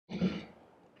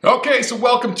Okay, so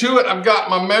welcome to it. I've got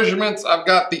my measurements. I've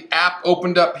got the app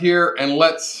opened up here, and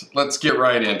let's get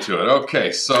right into it.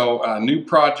 Okay, so new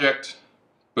project,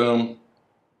 boom.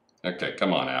 Okay,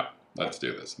 come on app, let's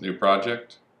do this. New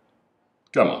project,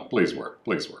 come on, please work,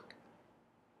 please work.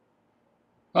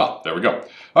 Oh, there we go.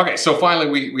 Okay, so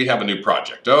finally we have a new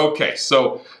project. Okay,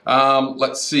 so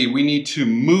let's see, we need to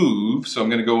move, so I'm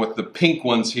gonna go with the pink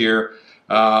ones here.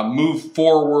 Move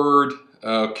forward,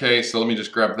 okay, so let me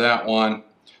just grab that one.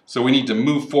 So we need to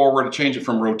move forward, change it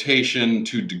from rotation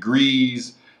to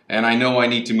degrees, and I know I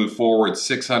need to move forward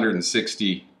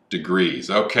 660 degrees.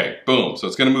 Okay, boom, so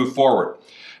it's gonna move forward.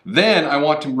 Then I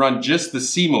want to run just the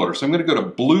C motor, so I'm gonna go to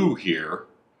blue here,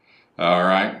 all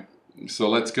right? So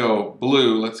let's go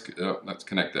blue, let's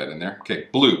connect that in there. Okay,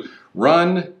 blue,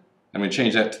 run, I'm gonna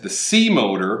change that to the C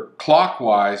motor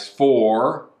clockwise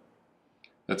for,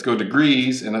 let's go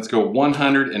degrees, and let's go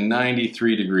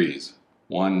 193 degrees,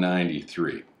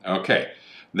 193. Okay,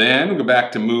 then we'll go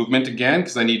back to movement again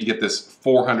because I need to get this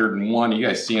 401. You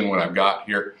guys seeing what I've got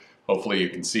here? Hopefully you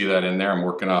can see that in there. I'm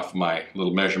working off my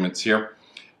little measurements here.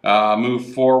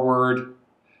 Move forward.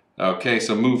 Okay,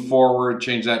 so move forward,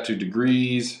 change that to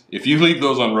degrees. If you leave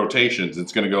those on rotations,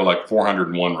 it's going to go like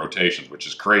 401 rotations, which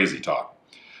is crazy talk.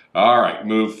 All right,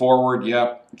 move forward,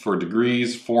 yep, for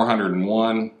degrees,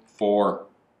 401,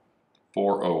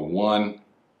 401.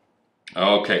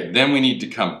 Okay, then we need to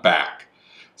come back.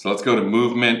 So let's go to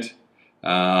movement.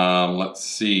 Let's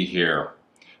see here.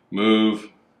 Move.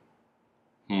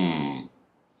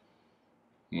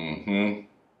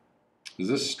 Does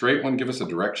this straight one give us a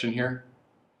direction here?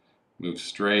 Move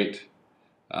straight.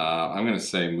 I'm going to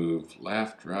say move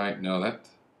left, right. No,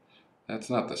 that's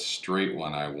not the straight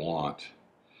one I want.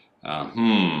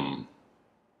 You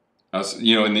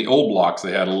know, in the old blocks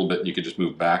they had a little bit, you could just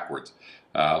move backwards.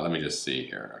 Let me just see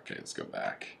here. Okay, let's go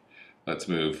back. Let's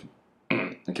move.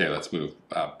 Okay, let's move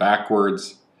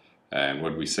backwards. And what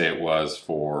did we say it was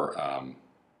for? I'm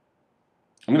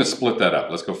going to split that up.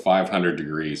 Let's go 500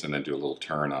 degrees and then do a little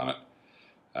turn on it.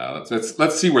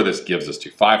 Let's see where this gives us to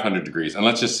 500 degrees, and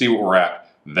let's just see what we're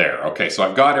at there. Okay, so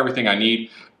I've got everything I need.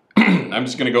 I'm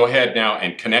just going to go ahead now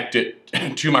and connect it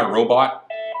to my robot,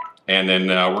 and then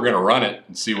we're going to run it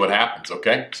and see what happens.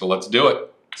 Okay, so let's do it.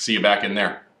 See you back in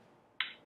there.